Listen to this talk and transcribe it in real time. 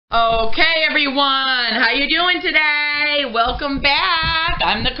Okay, everyone, how you doing today? Welcome back.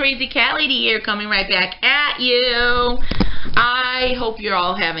 I'm the Crazy Cat Lady here, coming right back at you. I hope you're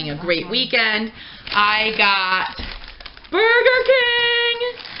all having a great weekend. I got Burger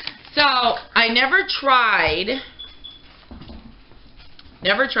King. So, I never tried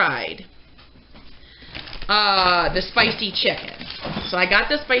the spicy chicken. So, I got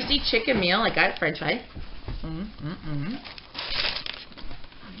the spicy chicken meal. I got french fry.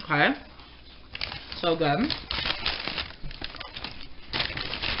 Okay. So good.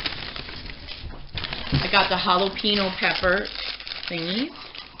 I got the jalapeno pepper thingies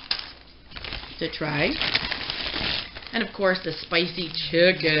to try. And of course the spicy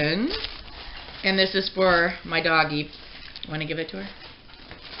chicken. And this is for my doggy. Want to give it to her?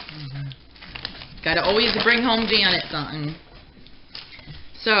 Gotta always bring home Janet something.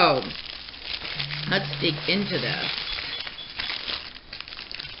 So, let's dig into this.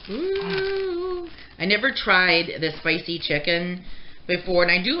 Ooh. I never tried the spicy chicken before,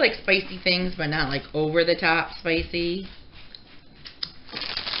 and I do like spicy things, but not like over the top spicy.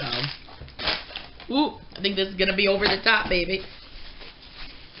 So, ooh, I think this is gonna be over the top, baby.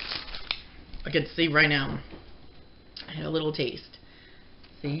 I can see right now. I had a little taste.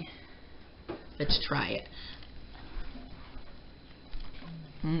 See? Let's try it.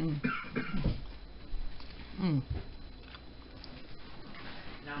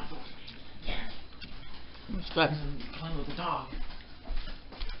 It's good. Playing with the dog.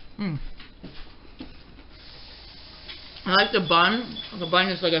 I like the bun. The bun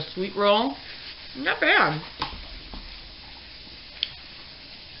is like a sweet roll. Not bad.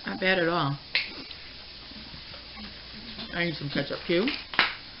 Not bad at all. I need some ketchup too.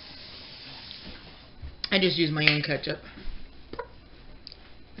 I just use my own ketchup.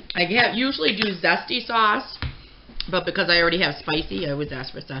 I usually do zesty sauce, but because I already have spicy, I always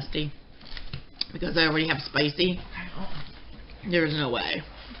ask for zesty. Because I already have spicy, there's no way.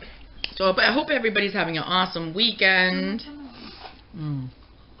 So, but I hope everybody's having an awesome weekend.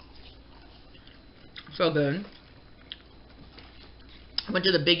 So good. I went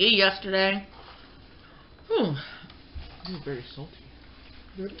to the Big E yesterday. Whew. This is very salty.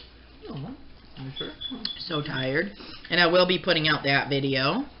 Good? No, are you sure? So tired. And I will be putting out that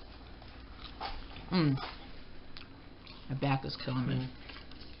video. My back is killing me.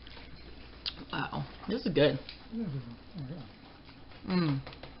 Wow, this is good.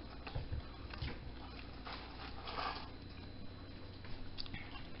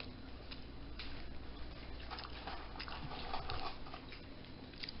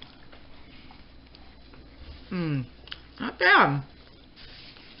 Not bad.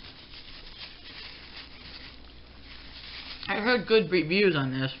 I heard good reviews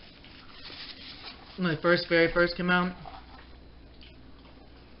on this when it very first came out.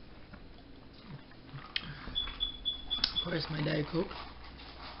 Of course, my Diet Coke.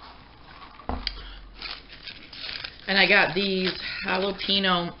 And I got these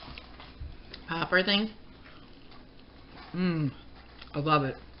jalapeno popper things. I love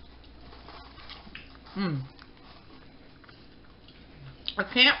it. I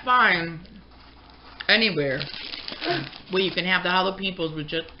can't find anywhere where you can have the jalapenos with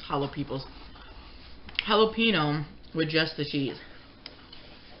just jalapeno with just the cheese.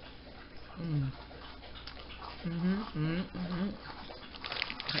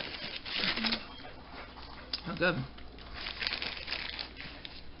 How good.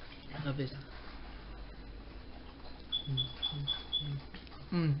 I love this.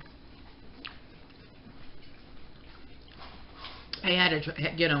 I had to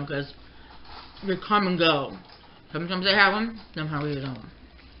get them because they come and go. Sometimes I have them, sometimes I don't.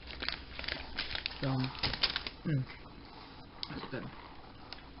 So, that's good.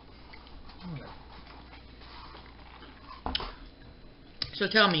 So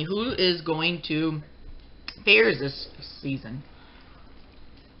tell me, who is going to fairs this season?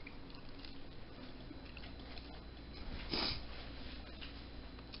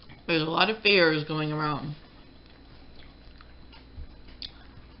 There's a lot of fairs going around.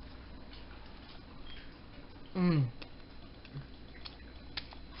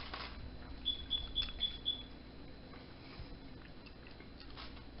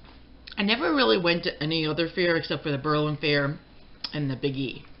 I never really went to any other fair except for the Berlin Fair and the Big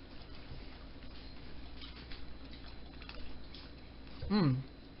E. I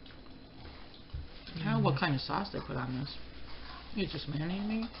don't know what kind of sauce they put on this. It's just mayonnaise,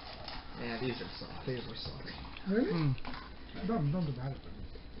 maybe? Yeah, these are soft. These are salty. Really? Don't do that.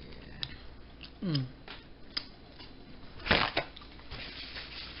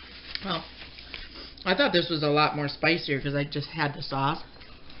 Well, I thought this was a lot more spicier because I just had the sauce.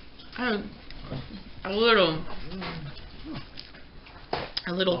 a little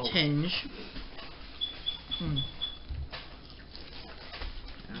tinge.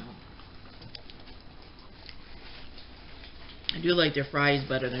 I do like their fries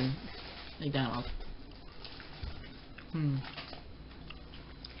better than McDonald's.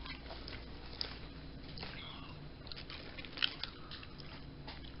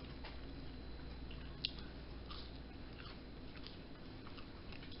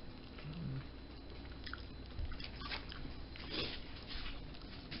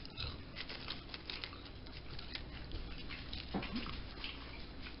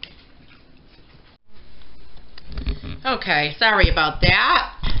 Okay, sorry about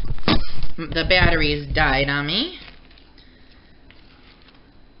that. The batteries died on me.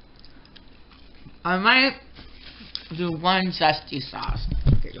 I might do one zesty sauce.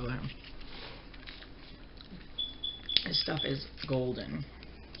 Okay, go ahead. This stuff is golden.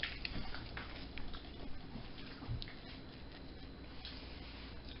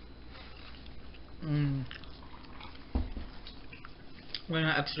 Want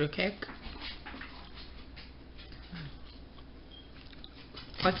an extra kick?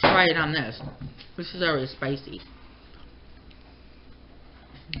 Let's try it on this. This is already spicy.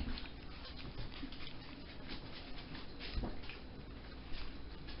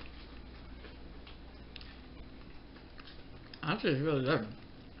 This is really good.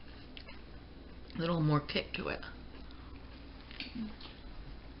 A little more kick to it.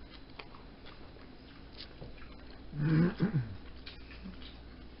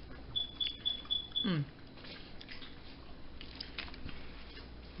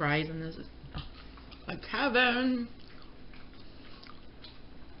 Fries in this is like heaven.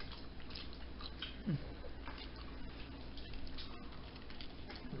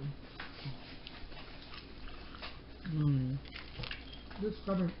 This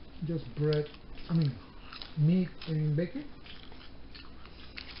kind of just bread, I mean, meat and bacon.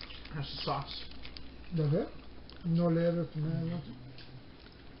 That's the sauce. That's it? No lettuce, no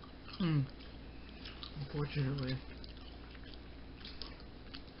nothing. Unfortunately.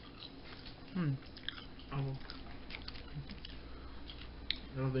 I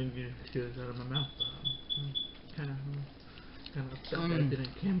don't think you can hear this out of my mouth. Kind of upset that I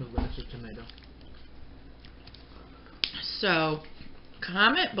didn't can with lettuce or tomato. So,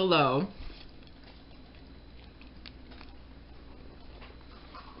 comment below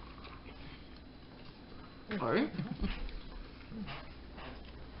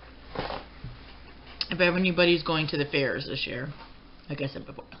if anybody's going to the fairs this year, like I said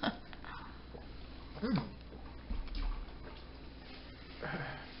before.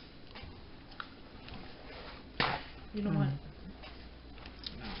 You know what?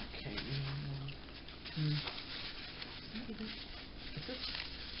 Okay.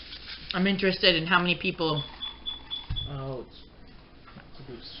 I'm interested in how many people. Oh, it's a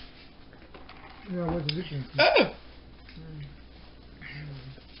goose. Yeah, what's the difference? Oh!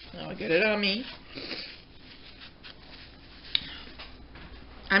 Now I get it on me.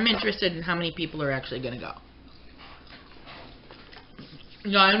 I'm interested in how many people are actually going to go.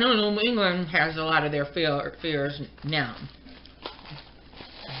 No, I know New England has a lot of their fairs now.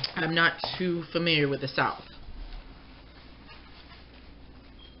 I'm not too familiar with the South.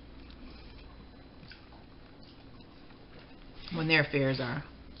 When their fairs are.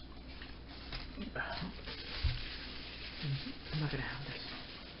 I'm not gonna have this.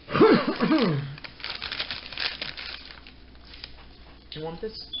 You want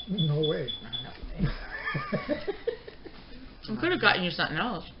this? No way. I could have gotten you something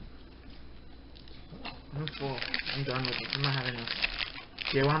else. I'm full. I'm done with it. I'm not having this.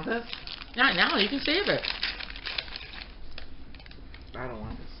 Do you want this? Not now. You can save it. I don't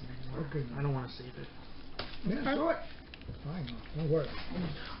want this anymore. Okay. I don't want to save it. Yeah, show it. Fine, don't worry.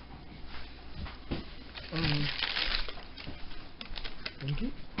 Thank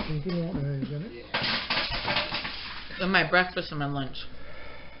you. Thank you, Janet. And my breakfast and my lunch.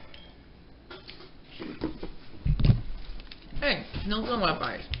 Hey, no good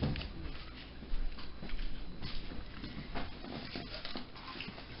Wi-Fi.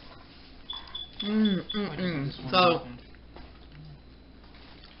 So,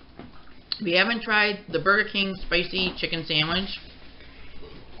 if you haven't tried the Burger King spicy chicken sandwich,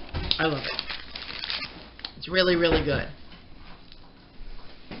 I love it. It's really, really good.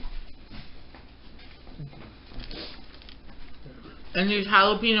 And these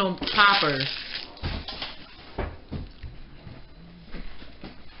jalapeno poppers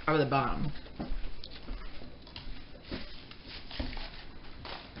are the bomb.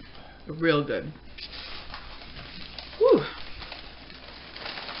 They're real good. Whew.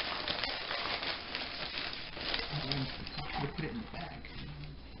 put it in the bag.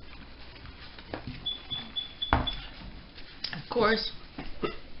 Of course.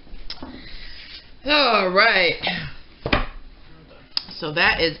 Alright. So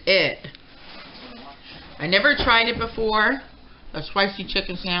that is it. I never tried it before. A spicy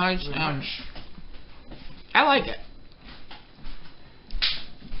chicken sandwich. I like it.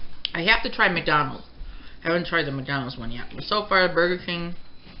 I have to try McDonald's. I haven't tried the McDonald's one yet. But so far, Burger King.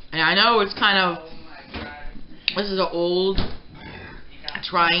 And I know it's kind of... This is an old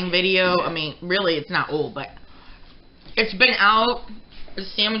trying video. I mean, really, it's not old, but... It's been out. The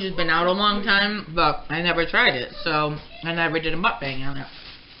sandwich has been out a long time, but I never tried it. So, I never did a mukbang on it.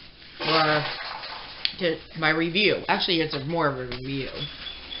 Or... did my review. Actually, it's more of a review.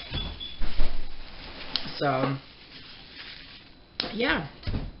 So... yeah.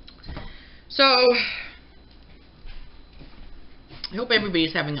 So, I hope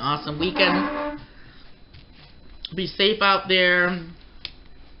everybody's having an awesome weekend. Be safe out there.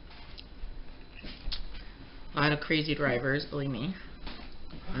 A lot of crazy drivers, believe me.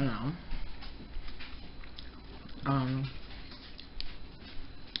 I know.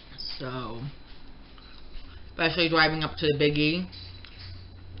 So, especially driving up to the Big E.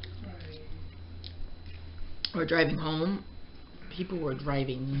 Or driving home. People were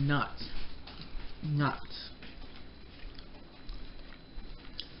driving nuts. Nuts.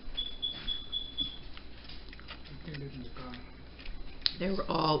 They were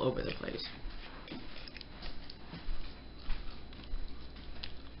all over the place.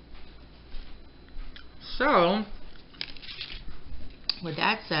 So, with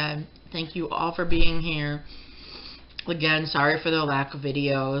that said, thank you all for being here. Again, sorry for the lack of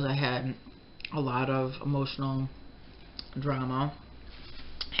videos. I had a lot of emotional drama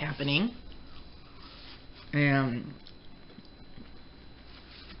happening, and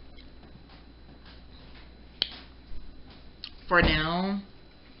for now,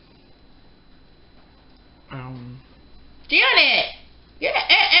 Janet,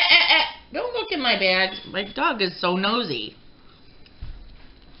 yeah, don't look in my bag. My dog is so nosy.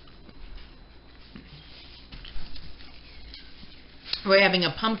 We're having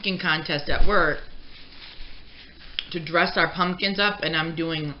a pumpkin contest at work to dress our pumpkins up, and I'm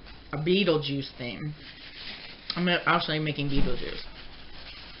doing a Beetlejuice theme. I'm actually making Beetlejuice.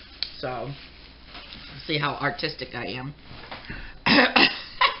 So, see how artistic I am.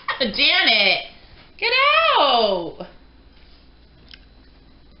 Janet, get out!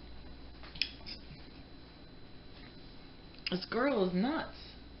 This girl is nuts.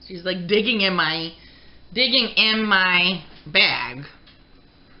 She's like digging in my bag.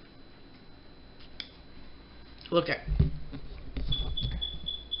 Look at.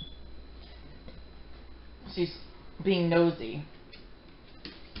 She's being nosy.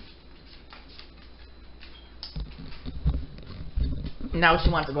 Now she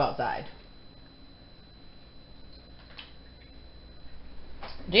wants to go outside.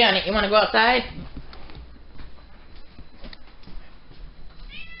 Janet, you want to go outside?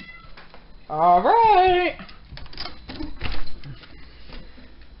 All right.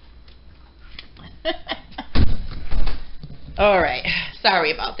 All right.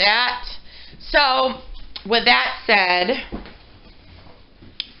 Sorry about that. So, with that said,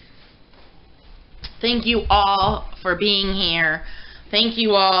 thank you all for being here. Thank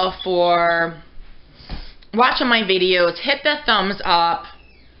you all for watching my videos. Hit the thumbs up.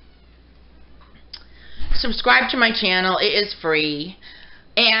 Subscribe to my channel. It is free.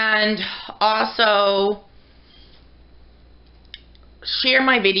 And also, share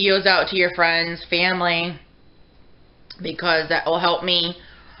my videos out to your friends, family, because that will help me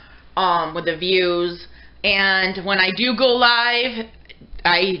with the views. And when I do go live,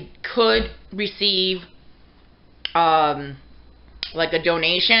 I could receive like a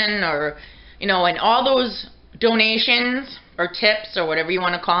donation, or and all those donations or tips or whatever you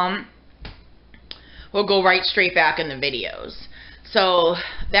want to call them will go right straight back in the videos. So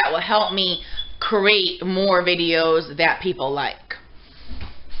that will help me create more videos that people like.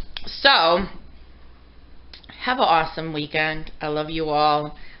 So, have an awesome weekend. I love you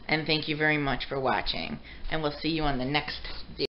all, and thank you very much for watching. And we'll see you on the next video.